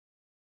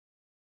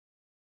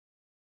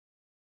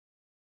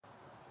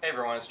Hey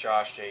everyone, it's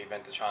Josh, J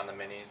Vintage Honda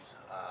Minis.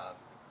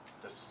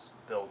 This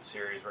build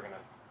series we're going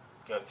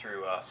to go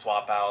through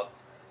swap out,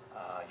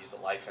 use a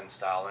Lifan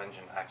style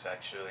engine,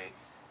 actually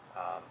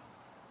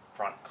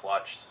front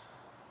clutched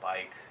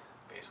bike,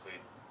 basically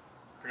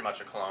pretty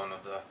much a clone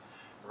of the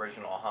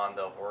original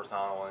Honda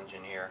horizontal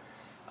engine here.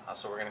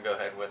 So we're going to go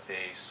ahead with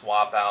a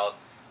swap out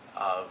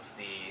of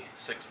the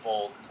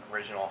 6-volt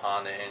original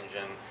Honda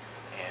engine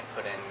and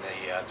put in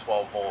the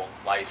 12-volt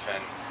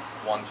Lifan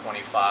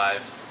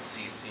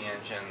 125cc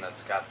engine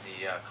that's got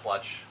the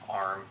clutch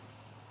arm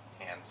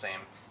and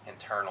same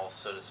internal,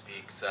 so to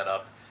speak,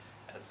 setup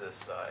as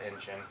this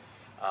engine.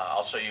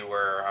 I'll show you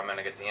where I'm going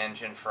to get the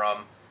engine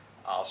from.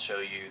 I'll show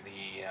you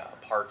the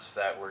parts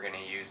that we're going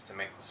to use to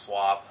make the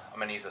swap. I'm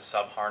going to use a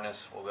sub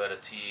harness. We'll go to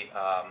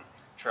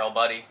Trail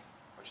Buddy,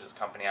 which is a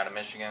company out of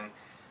Michigan.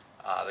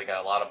 They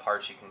got a lot of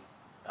parts. You can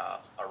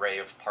array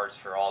of parts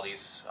for all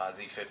these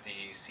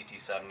Z50,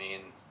 CT70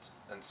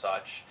 and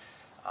such.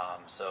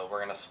 So we're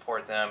going to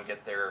support them,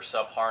 get their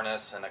sub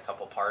harness and a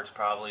couple parts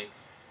probably.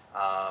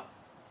 I'm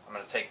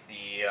going to take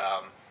the,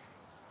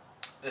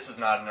 this is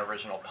not an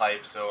original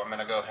pipe, so I'm going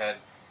to go ahead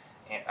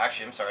and,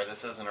 actually I'm sorry,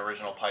 this is an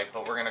original pipe,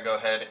 but we're going to go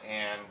ahead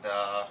and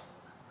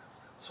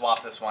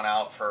swap this one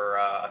out for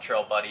a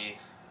Trail Buddy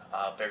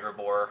bigger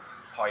bore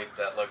pipe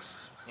that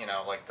looks, you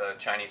know, like the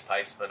Chinese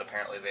pipes, but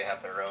apparently they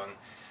have their own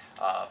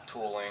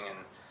tooling and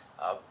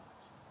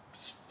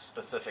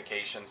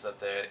specifications that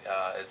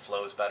it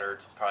flows better.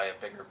 It's probably a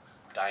bigger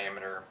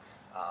diameter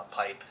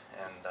pipe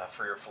and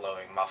freer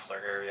flowing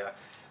muffler area.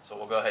 So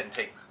we'll go ahead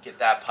and get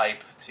that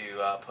pipe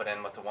to put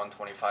in with the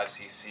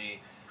 125cc.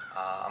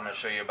 I'm going to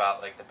show you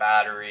about like the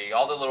battery,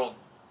 all the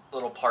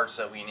little parts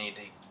that we need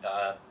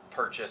to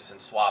purchase and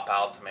swap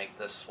out to make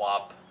this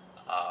swap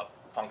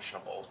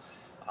functionable.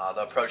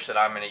 The approach that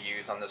I'm going to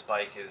use on this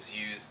bike is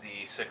use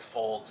the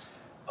 6-volt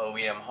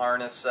OEM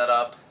harness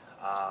setup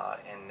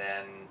and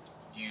then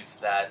use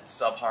that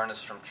sub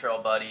harness from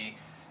Trail Buddy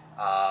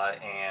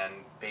and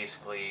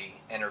basically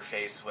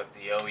interface with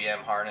the OEM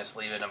harness,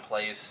 leave it in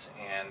place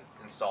and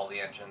install the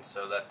engine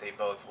so that they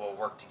both will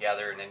work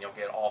together, and then you'll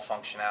get all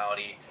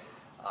functionality.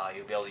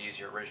 You'll be able to use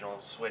your original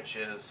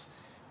switches,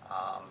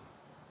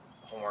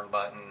 horn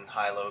button,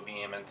 high-low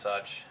beam and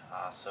such.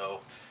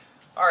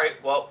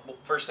 Alright, well,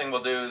 first thing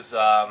we'll do is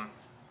I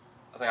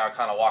think I'll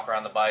kind of walk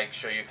around the bike,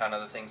 show you kind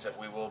of the things that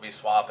we will be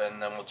swapping,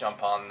 then we'll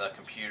jump on the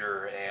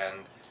computer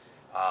and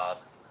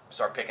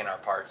start picking our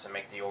parts and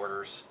make the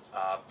orders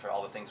for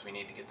all the things we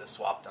need to get this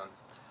swap done.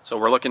 So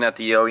we're looking at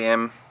the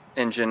OEM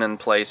engine in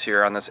place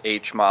here on this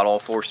H model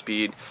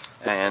 4-speed,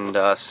 and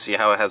see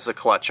how it has the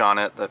clutch on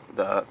it,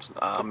 the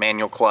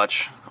manual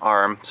clutch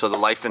arm. So the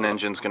Lifan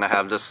engine is going to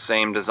have this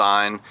same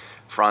design,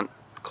 front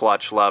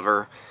clutch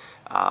lever.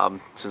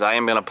 Since I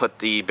am going to put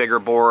the bigger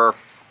bore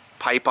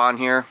pipe on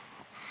here,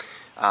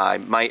 I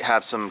might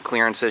have some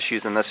clearance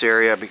issues in this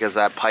area because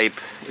that pipe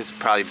is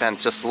probably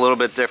bent just a little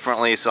bit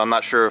differently, so I'm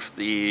not sure if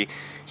the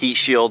heat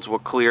shields will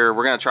clear.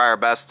 We're going to try our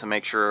best to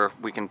make sure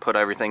we can put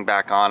everything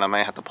back on. I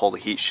might have to pull the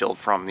heat shield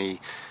from the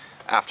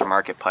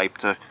aftermarket pipe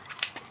to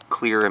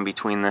clear in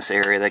between this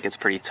area that gets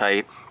pretty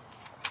tight.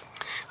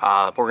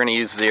 We're going to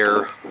use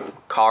their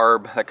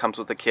Carb that comes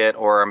with the kit,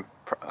 or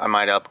I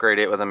might upgrade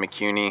it with a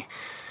McCuney.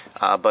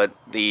 But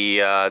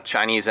the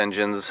Chinese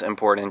engines,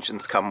 import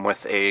engines, come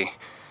with a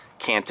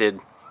canted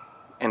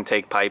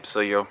intake pipe, so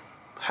you'll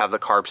have the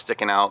carb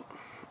sticking out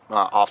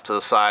off to the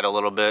side a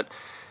little bit,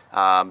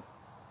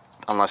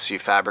 unless you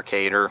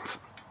fabricate or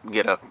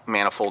get a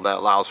manifold that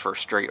allows for a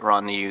straight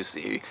run to use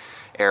the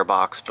air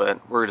box.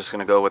 But we're just going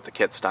to go with the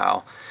kit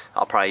style.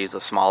 I'll probably use a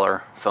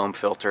smaller foam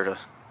filter to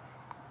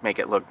make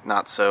it look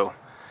not so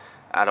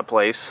out of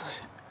place.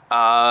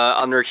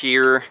 Under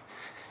here,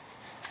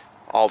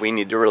 all we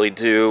need to really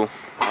do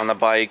on the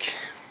bike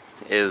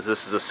is,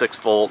 this is a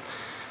 6-volt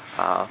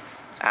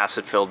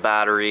acid-filled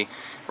battery.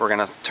 We're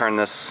going to turn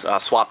this,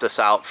 swap this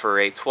out for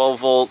a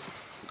 12-volt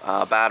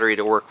battery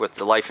to work with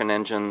the Lifan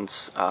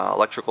engine's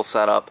electrical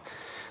setup.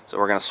 So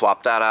we're going to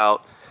swap that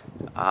out.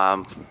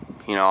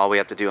 You know, all we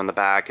have to do in the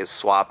back is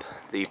swap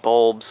the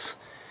bulbs.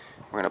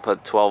 We're going to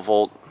put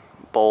 12-volt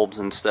bulbs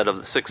instead of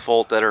the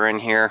 6-volt that are in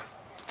here.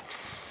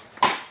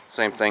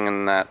 Same thing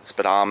in that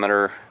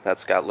speedometer.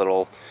 That's got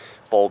little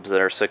bulbs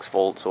that are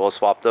 6-volt, so we'll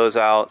swap those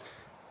out.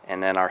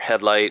 And then our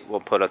headlight,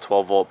 we'll put a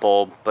 12-volt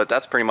bulb. But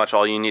that's pretty much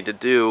all you need to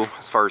do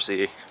as far as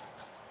the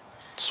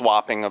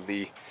swapping of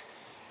the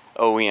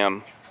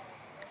OEM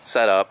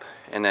setup.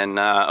 And then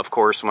of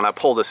course, when I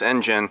pull this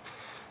engine,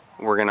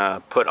 we're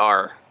gonna put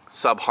our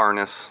sub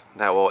harness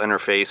that will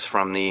interface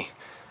from the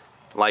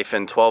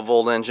Lifan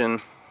 12-volt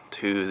engine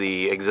to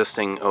the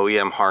existing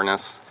OEM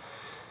harness.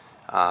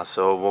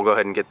 So we'll go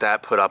ahead and get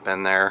that put up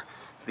in there.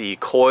 The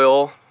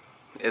coil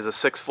is a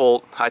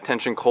 6-volt high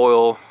tension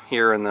coil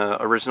here in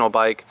the original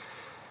bike.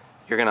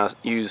 You're gonna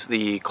use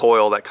the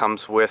coil that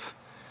comes with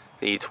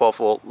the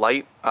 12-volt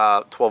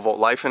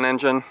Lifan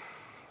engine.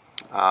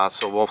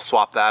 So we'll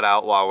swap that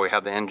out while we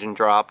have the engine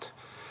dropped.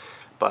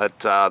 But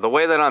the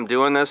way that I'm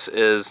doing this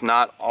is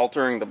not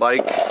altering the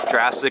bike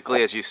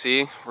drastically, as you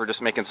see. We're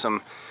just making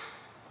some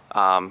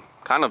kind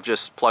of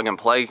just plug and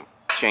play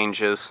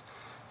changes.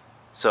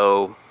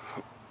 So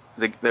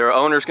their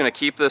owner's going to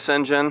keep this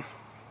engine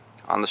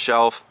on the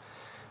shelf,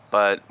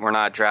 but we're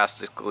not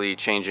drastically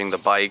changing the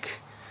bike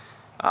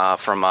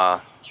from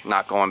a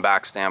not going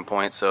back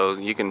standpoint, so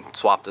you can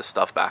swap this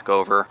stuff back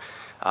over.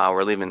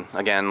 We're leaving,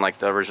 again, like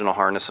the original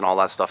harness and all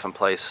that stuff in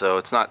place, so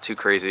it's not too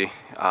crazy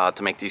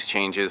to make these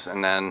changes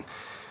and then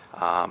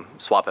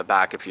swap it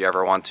back if you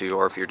ever want to,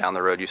 or if you're down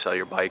the road you sell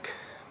your bike.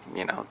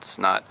 You know, it's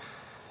not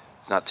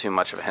too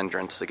much of a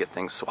hindrance to get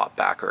things swapped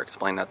back, or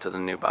explain that to the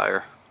new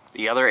buyer.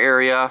 The other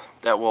area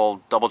that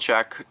we'll double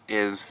check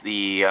is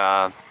the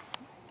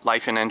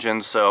Lifan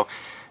engines. So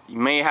you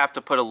may have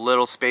to put a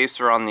little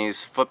spacer on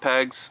these foot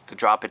pegs to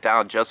drop it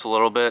down just a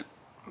little bit,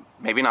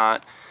 maybe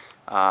not.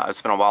 It's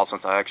been a while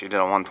since I actually did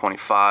a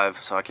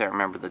 125, so I can't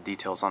remember the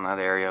details on that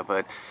area,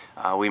 but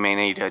we may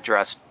need to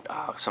address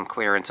some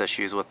clearance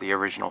issues with the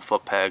original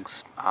foot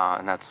pegs,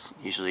 and that's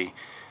usually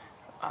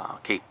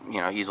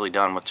easily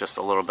done with just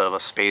a little bit of a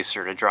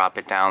spacer to drop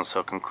it down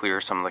so it can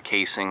clear some of the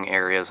casing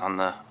areas on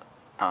the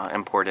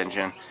import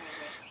engine.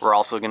 We're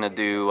also going to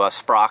do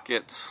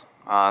sprockets,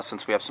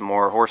 since we have some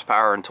more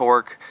horsepower and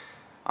torque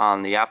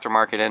on the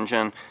aftermarket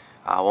engine.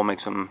 We'll make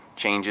some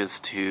changes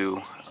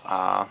to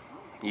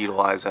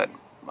utilize that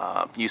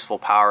useful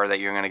power that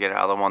you're going to get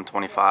out of the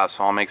 125.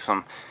 So I'll make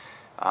some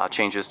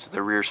changes to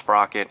the rear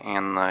sprocket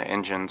and the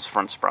engine's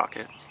front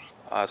sprocket.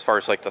 As far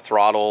as like the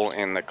throttle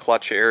and the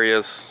clutch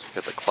areas,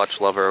 got the clutch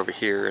lever over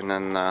here, and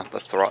then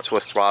the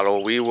twist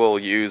throttle, we will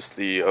use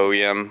the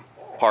OEM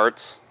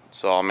parts.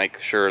 So I'll make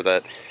sure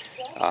that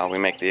we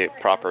make the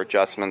proper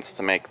adjustments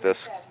to make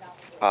this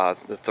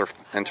the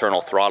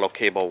internal throttle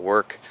cable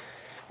work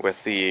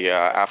with the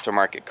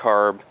aftermarket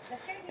carb,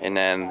 and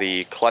then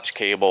the clutch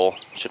cable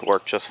should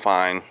work just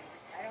fine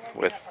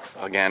with,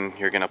 again,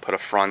 you're going to put a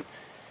front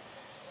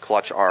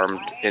clutch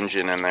armed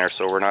engine in there,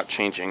 so we're not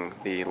changing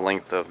the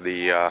length of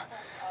the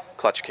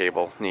clutch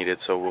cable needed,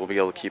 so we'll be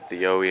able to keep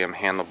the OEM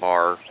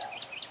handlebars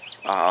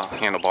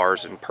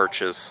and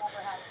perches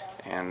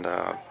and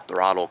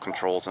throttle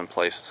controls in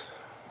place.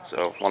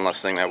 So one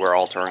less thing that we're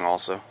altering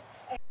also.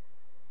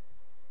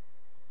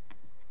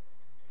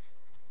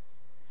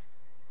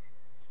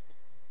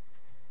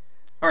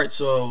 Alright,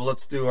 so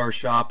let's do our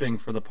shopping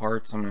for the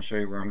parts. I'm going to show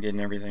you where I'm getting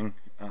everything.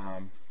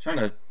 Try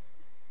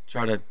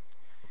to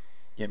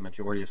get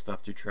majority of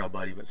stuff through Trail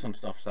Buddy, but some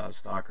stuff's out of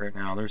stock right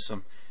now. There's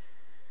some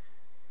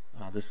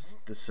this is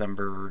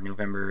December,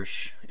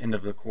 November-ish, end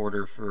of the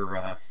quarter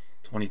for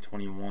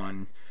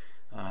 2021.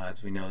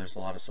 As we know, there's a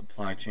lot of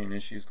supply chain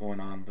issues going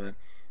on, but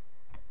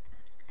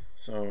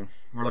so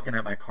we're looking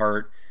at my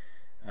cart.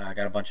 I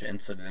got a bunch of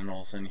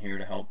incidentals in here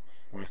to help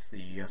with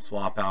the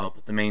swap out,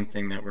 but the main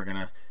thing that we're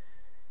gonna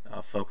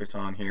focus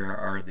on here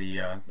are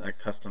the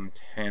custom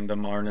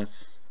tandem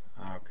harness.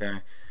 Okay,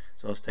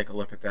 so let's take a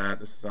look at that.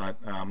 This is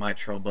at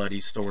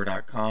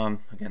mytrailbuddystore.com.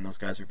 Again, those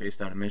guys are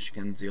based out of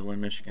Michigan, Zeeland,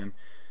 Michigan.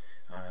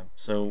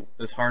 So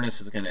this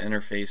harness is going to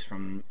interface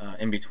from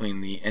in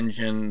between the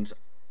engine's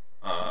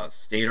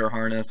stator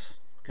harness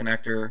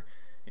connector.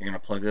 You're going to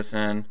plug this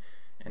in,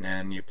 and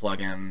then you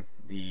plug in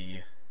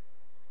the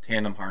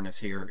tandem harness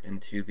here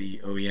into the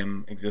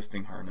OEM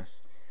existing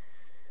harness.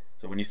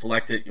 So when you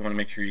select it, you want to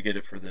make sure you get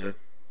it for the,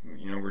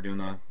 we're doing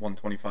a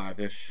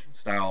 125-ish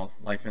style,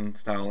 Lifan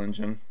style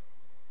engine.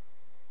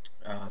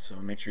 So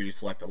make sure you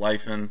select the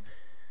Lifan,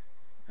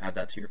 add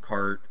that to your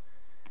cart.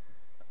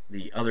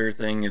 The other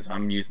thing is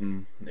I'm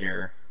using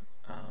their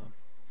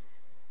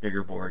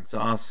bigger bore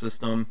exhaust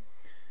system.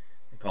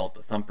 They call it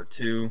the Thumper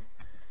 2.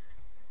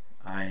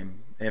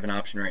 They have an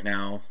option right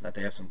now that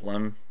they have some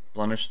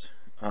blemished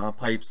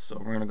pipes, so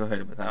we're going to go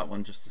ahead with that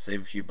one just to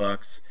save a few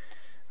bucks.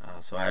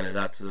 So I added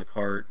that to the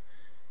cart.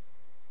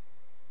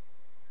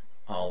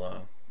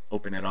 I'll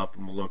open it up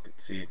and we'll look and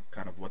see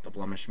kind of what the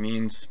blemish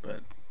means,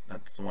 but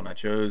that's the one I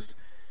chose.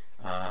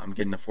 I'm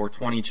getting a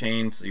 420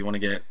 chain, so you want to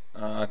get,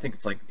 I think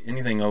it's like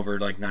anything over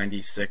like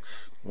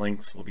 96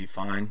 links will be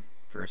fine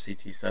for a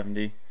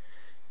CT70.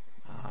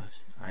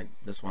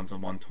 This one's a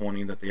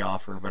 120 that they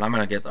offer, but I'm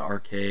going to get the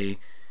RK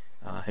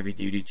heavy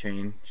duty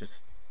chain,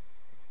 just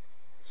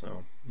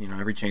so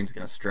every chain's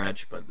going to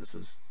stretch, but this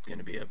is going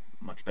to be a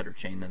much better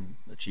chain than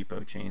the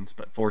cheapo chains.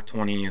 But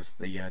 420 is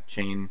the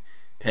chain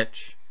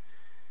pitch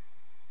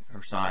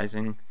or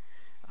sizing.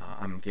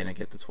 I'm going to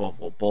get the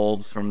 12-volt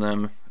bulbs from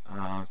them.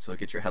 So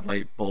get your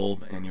headlight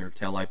bulb and your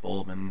taillight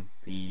bulb and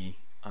the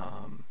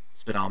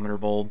speedometer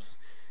bulbs.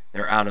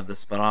 They're out of the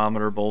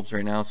speedometer bulbs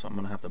right now, so I'm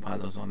going to have to buy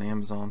those on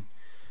Amazon.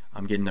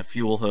 I'm getting a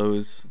fuel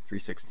hose,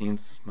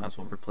 3/16, might as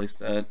well replace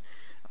that.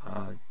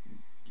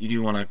 You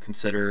do want to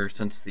consider,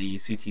 since the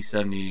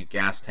CT70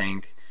 gas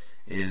tank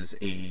is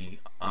a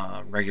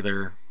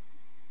regular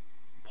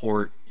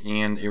port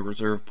and a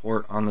reserve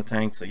port on the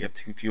tank, so you have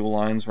two fuel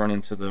lines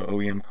running to the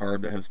OEM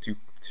carb that has two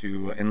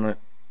inlet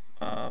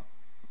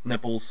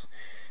nipples.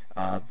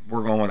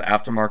 We're going with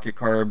aftermarket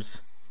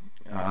carbs,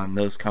 and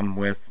those come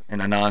with,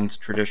 in a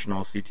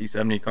non-traditional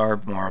CT70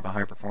 carb, more of a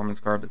high-performance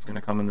carb that's going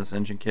to come in this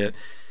engine kit.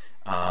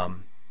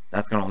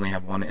 That's going to only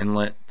have one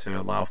inlet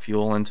to allow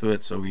fuel into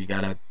it, so you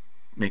got to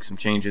make some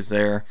changes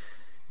there.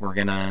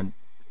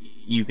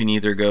 You can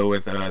either go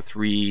with a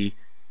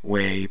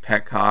 3-way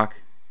petcock,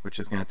 which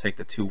is going to take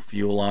the 2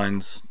 fuel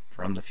lines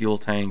from the fuel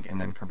tank and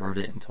then convert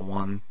it into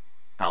one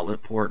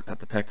outlet port at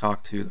the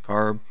petcock to the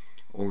carb,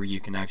 or you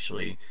can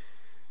actually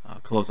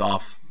close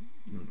off,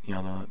 you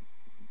know,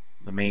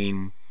 the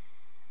main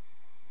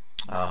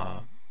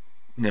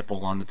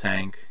nipple on the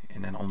tank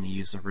and then only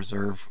use the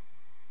reserve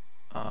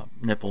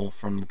nipple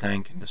from the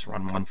tank and just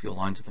run one fuel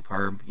line to the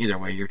carb. Either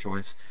way, your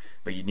choice,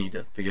 but you need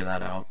to figure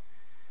that out.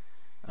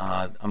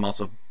 I'm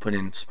also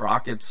putting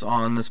sprockets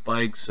on this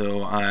bike,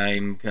 so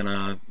I'm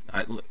gonna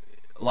a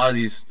lot of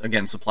these,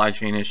 again, supply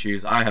chain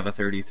issues. I have a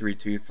 33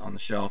 tooth on the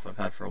shelf I've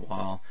had for a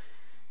while,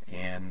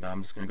 and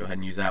I'm just gonna go ahead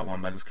and use that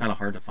one, but it's kind of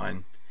hard to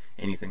find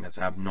anything that's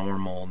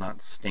abnormal,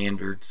 not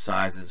standard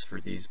sizes for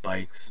these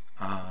bikes.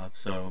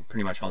 So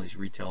pretty much all these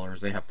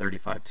retailers, they have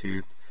 35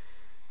 tooth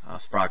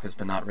sprockets,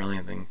 but not really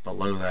anything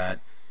below that.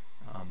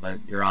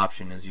 But your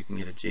option is you can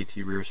get a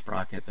JT rear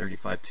sprocket,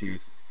 35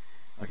 tooth,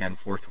 again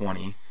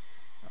 420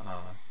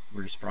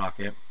 rear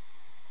sprocket.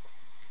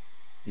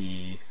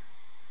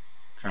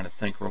 Trying to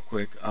think real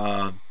quick.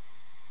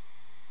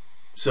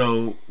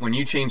 So when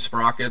you change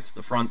sprockets,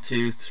 the front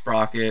tooth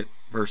sprocket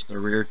versus the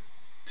rear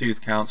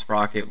tooth count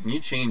sprocket, when you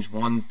change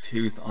one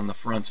tooth on the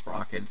front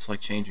sprocket, it's like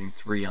changing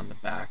 3 on the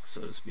back,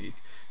 so to speak.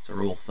 It's a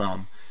rule of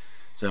thumb.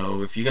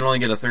 So if you can only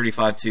get a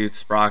 35 tooth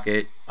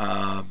sprocket,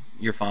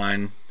 you're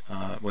fine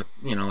with,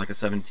 you know, like a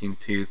 17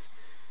 tooth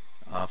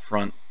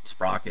front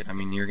sprocket. I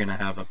mean, you're gonna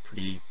have a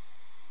pretty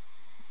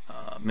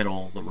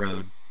middle of the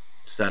road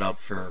setup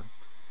for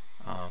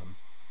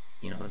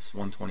you know, this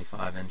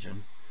 125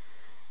 engine.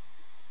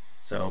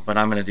 So, but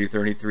I'm going to do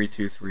 33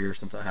 tooth rear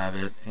since I have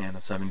it, and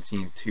a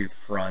 17 tooth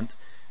front.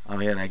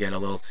 And I get a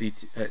little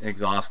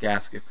exhaust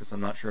gasket because I'm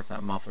not sure if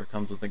that muffler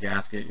comes with a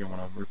gasket. You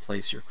want to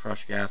replace your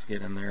crush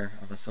gasket in there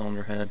of the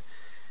cylinder head,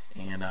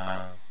 and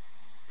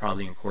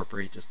probably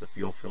incorporate just the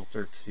fuel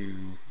filter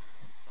to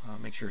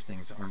make sure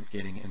things aren't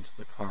getting into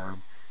the carb.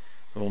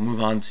 So we'll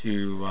move on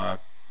to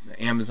the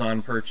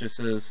Amazon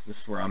purchases.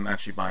 This is where I'm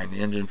actually buying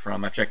the engine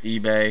from. I checked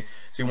eBay.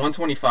 See,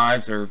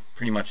 125s are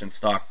pretty much in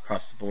stock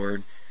across the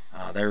board.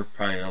 They're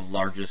probably the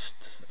largest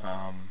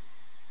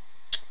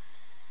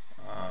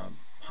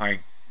high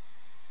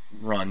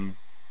run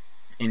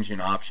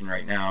engine option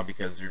right now,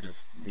 because they're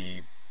just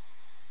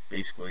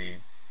basically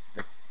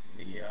the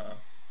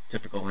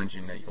typical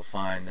engine that you'll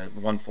find. The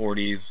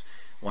 140s,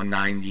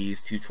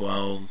 190s,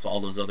 212s,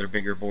 all those other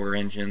bigger bore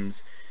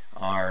engines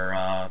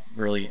are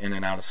really in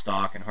and out of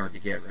stock and hard to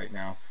get right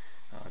now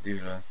due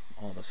to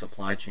all the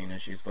supply chain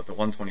issues, but the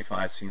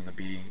 125 seem to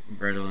be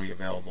readily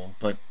available.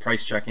 But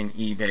price checking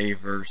eBay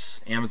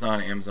versus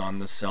Amazon,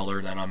 the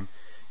seller that I'm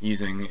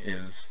using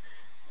is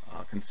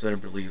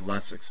considerably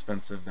less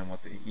expensive than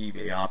what the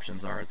eBay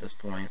options are at this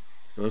point.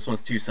 So this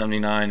one's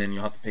 $279, and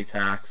you'll have to pay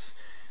tax,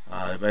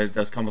 but it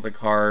does come with a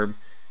carb,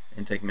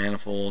 intake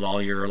manifold,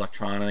 all your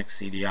electronics,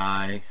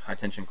 CDI, high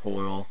tension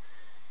coil,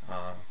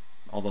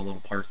 all the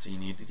little parts that you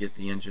need to get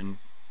the engine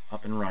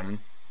up and running.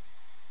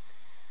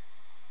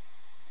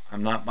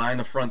 I'm not buying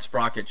a front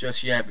sprocket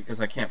just yet because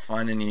I can't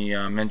find any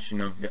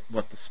mention of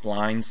what the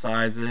spline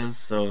size is.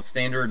 So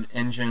standard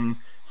engine,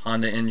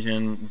 Honda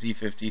engine,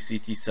 Z50,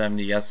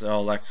 CT70,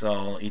 SL,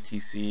 XL,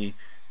 ATC,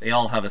 they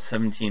all have a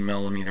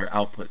 17mm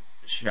output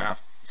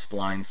shaft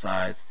spline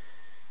size.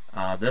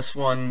 This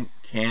one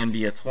can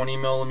be a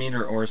 20mm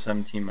or a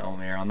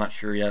 17mm. I'm not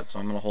sure yet, so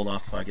I'm going to hold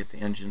off till I get the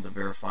engine to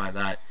verify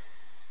that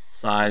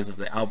size of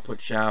the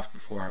output shaft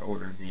before I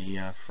order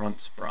the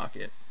front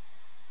sprocket.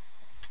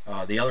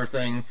 The other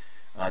thing,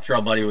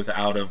 Trail Buddy was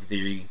out of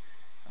the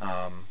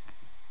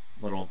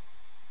little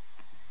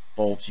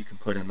bulbs you can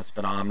put in the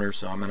speedometer,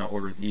 so I'm going to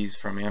order these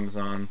from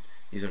Amazon.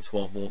 These are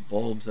 12-volt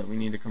bulbs that we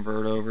need to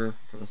convert over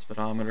for the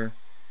speedometer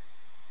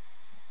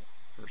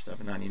for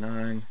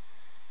 $7.99.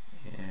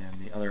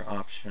 And the other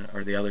option,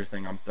 or the other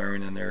thing I'm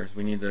throwing in there, is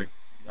we need to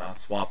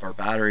swap our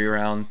battery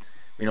around.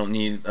 We don't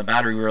need a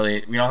battery,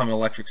 really. We don't have an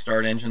electric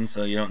start engine,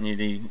 so you don't need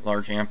any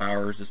large amp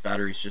hours. This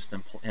battery is just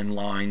in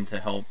line to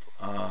help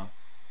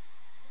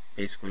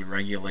basically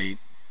regulate.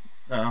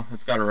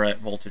 It's got a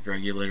voltage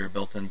regulator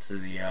built into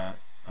the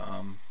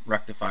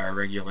rectifier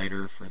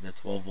regulator for the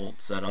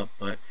 12-volt setup,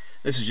 but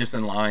this is just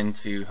in line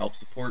to help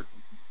support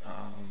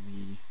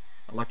the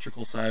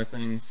electrical side of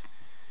things.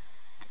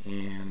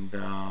 And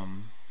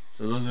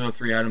so those are the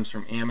 3 items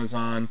from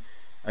Amazon.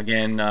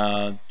 Again,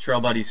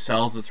 Trail Buddy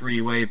sells the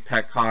 3-way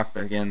petcock,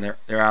 but again,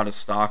 they're out of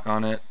stock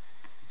on it.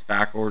 It's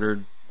back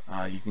ordered.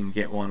 You can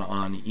get one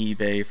on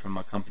eBay from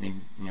a company,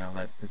 you know,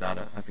 that is out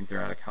of, I think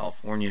they're out of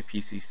California,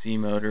 PCC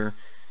Motor.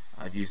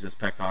 I've used this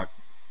petcock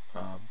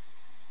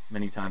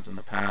many times in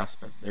the past,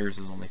 but theirs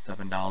is only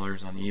 $7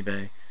 on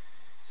eBay.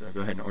 So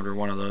go ahead and order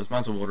one of those. Might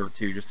as well order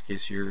 2 just in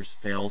case yours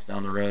fails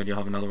down the road. You'll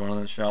have another one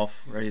on the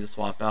shelf ready to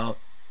swap out.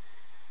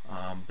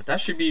 But that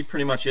should be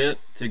pretty much it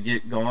to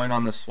get going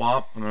on the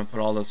swap. I'm going to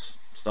put all this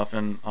stuff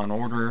in on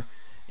order,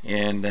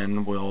 and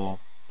then we'll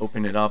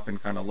open it up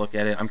and kind of look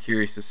at it. I'm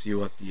curious to see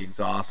what the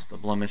exhaust, the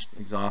blemished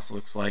exhaust,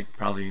 looks like.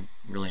 Probably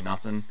really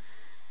nothing,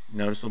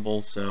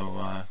 noticeable,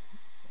 so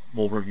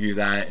we'll review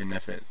that, and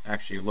if it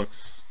actually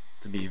looks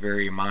to be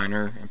very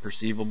minor and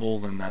perceivable,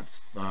 then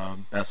that's the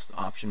best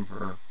option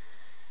for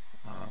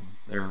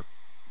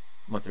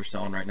what they're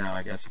selling right now,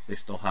 I guess, if they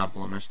still have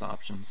blemished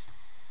options.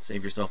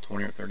 Save yourself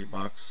 20 or 30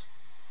 bucks.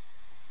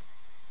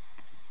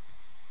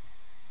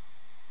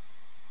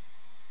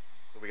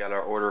 We got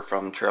our order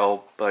from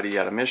Trail Buddy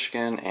out of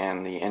Michigan,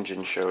 and the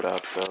engine showed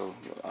up. So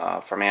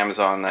from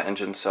Amazon, the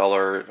engine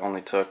seller, it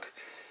only took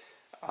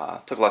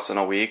less than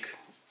a week,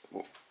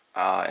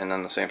 and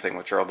then the same thing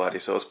with Trail Buddy.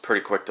 So it's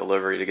pretty quick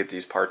delivery to get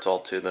these parts all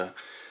to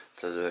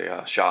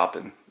the shop,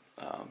 and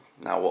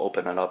now we'll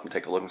open it up and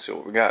take a look and see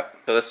what we got.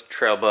 So this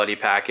Trail Buddy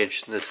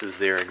package, this is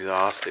their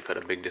exhaust. They put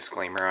a big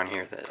disclaimer on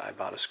here that I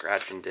bought a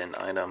scratch and dent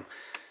item,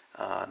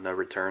 no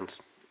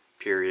returns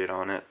period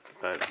on it,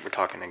 but we're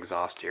talking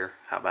exhaust here.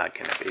 How bad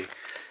can it be?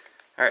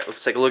 Alright,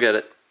 let's take a look at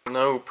it.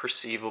 No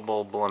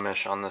perceivable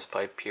blemish on this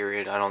pipe,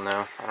 period. I don't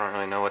know. I don't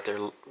really know what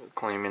they're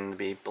claiming to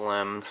be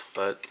blemished,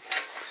 but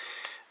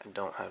I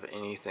don't have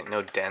anything,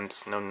 no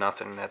dents, no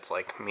nothing that's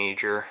like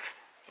major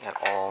at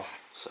all.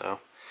 So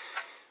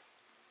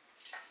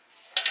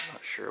I'm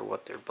not sure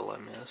what their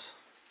blem is.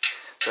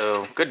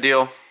 So good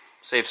deal,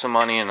 saved some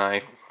money, and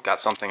I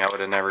got something I would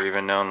have never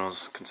even known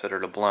was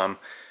considered a blem.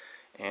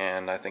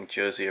 And I think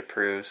Josie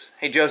approves.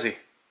 Hey Josie!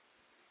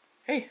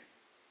 Hey!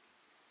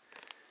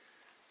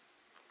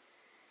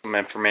 Some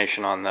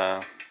information on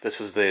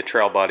this is the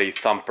Trail Buddy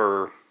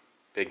Thumper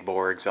big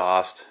bore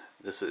exhaust.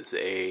 This is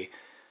a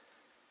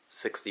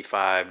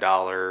 $65,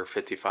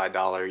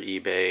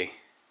 $55 eBay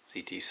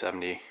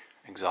CT70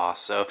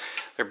 exhaust. So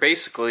they're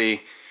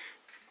basically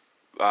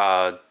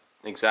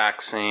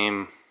exact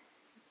same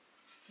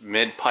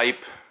mid pipe,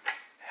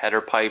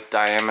 header pipe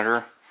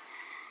diameter.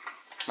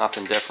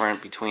 Nothing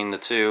different between the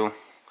two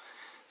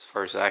as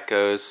far as that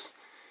goes.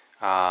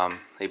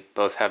 They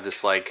both have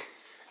this like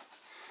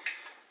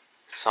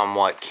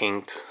somewhat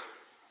kinked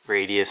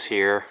radius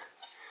here.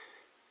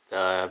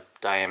 The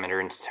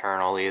diameter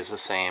internally is the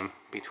same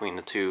between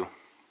the two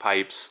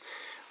pipes.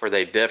 Where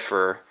they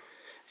differ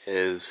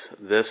is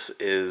this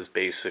is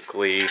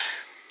basically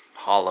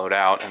hollowed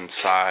out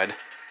inside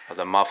of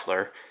the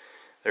muffler.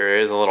 There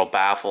is a little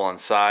baffle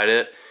inside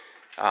it,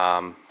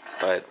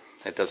 but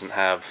it doesn't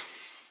have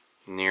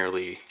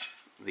nearly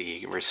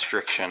the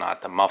restriction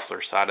at the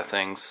muffler side of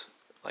things.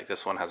 Like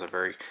this one has a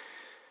very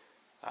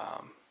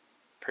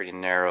pretty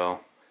narrow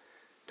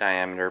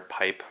diameter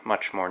pipe,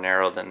 much more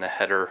narrow than the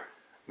header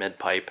mid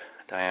pipe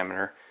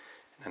diameter,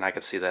 and I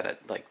can see that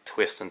it like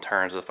twists and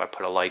turns if I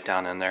put a light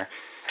down in there.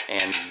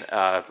 And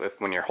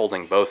when you're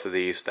holding both of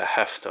these, the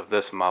heft of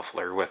this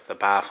muffler with the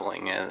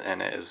baffling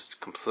and it is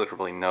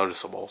considerably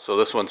noticeable. So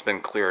this one's been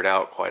cleared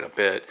out quite a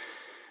bit,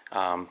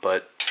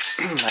 but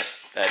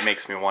that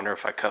makes me wonder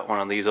if I cut one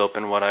of these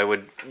open what I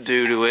would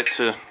do to it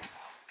to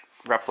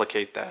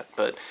replicate that.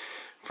 But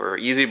for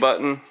easy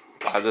button,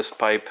 buy this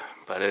pipe.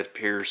 But it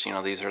appears, you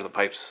know, these are the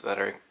pipes that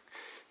are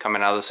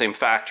coming out of the same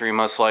factory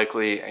most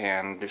likely,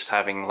 and just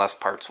having less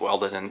parts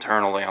welded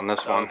internally on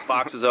this one.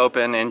 Box is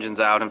open, engine's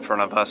out in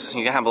front of us.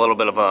 You can have a little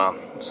bit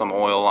of some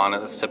oil on it.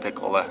 That's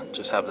typical to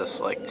just have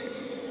this like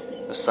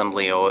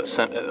assembly oil,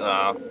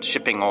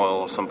 shipping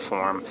oil of some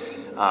form.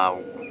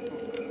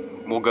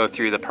 We'll go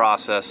through the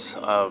process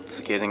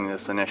of getting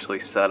this initially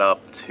set up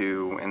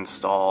to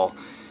install,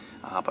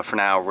 but for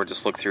now we'll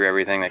just look through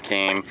everything that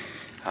came.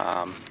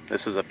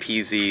 This is a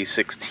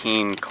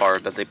PZ16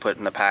 carb that they put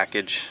in the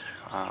package,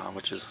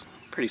 which is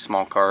a pretty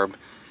small carb,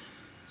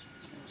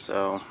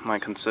 so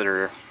might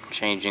consider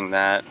changing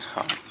that.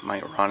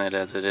 Might run it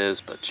as it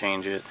is, but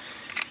change it.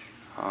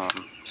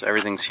 So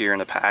everything's here in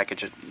the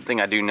package. The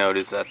thing I do note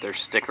is that their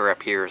sticker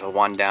up here is a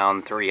 1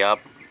 down 3 up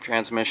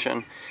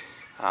transmission,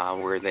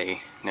 where they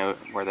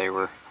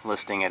were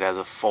listing it as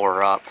a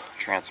 4 up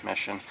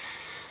transmission.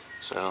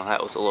 So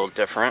that was a little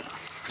different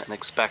than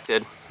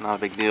expected. Not a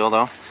big deal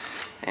though.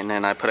 And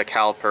then I put a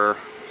caliper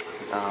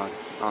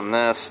on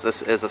this.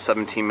 This is a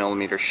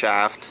 17mm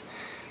shaft,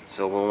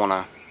 so we'll want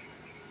to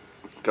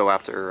go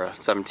after a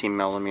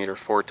 17mm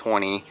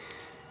 420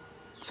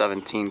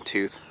 17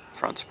 tooth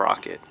front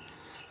sprocket.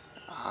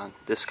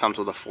 This comes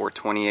with a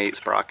 428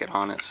 sprocket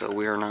on it, so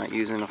we are not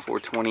using a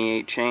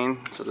 428 chain,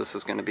 so this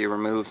is going to be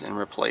removed and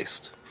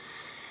replaced.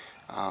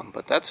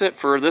 But that's it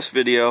for this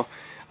video.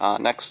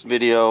 Next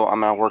video I'm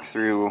going to work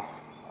through,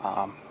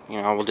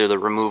 we'll do the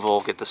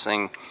removal, get this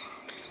thing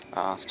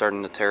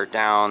starting to tear it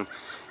down,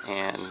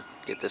 and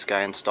get this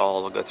guy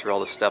installed. We'll go through all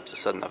the steps of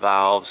setting the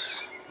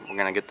valves. We're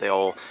going to get the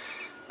old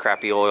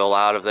crappy oil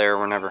out of there.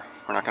 We're not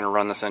going to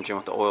run this engine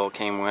with the oil it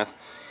came with,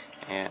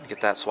 and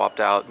get that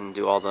swapped out and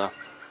do all the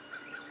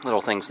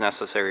little things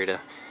necessary to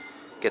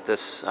get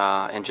this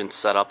engine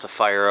set up to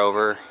fire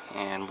over,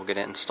 and we'll get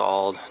it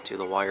installed, do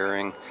the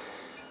wiring,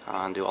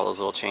 and do all those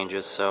little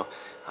changes. So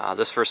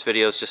this first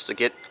video is just to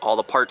get all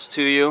the parts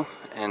to you,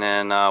 and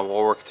then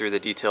we'll work through the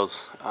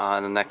details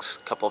in the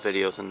next couple of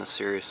videos in this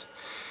series.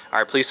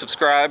 Alright, please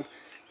subscribe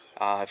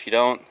if you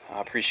don't. I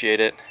appreciate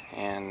it,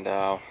 and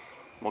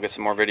we'll get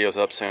some more videos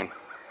up soon.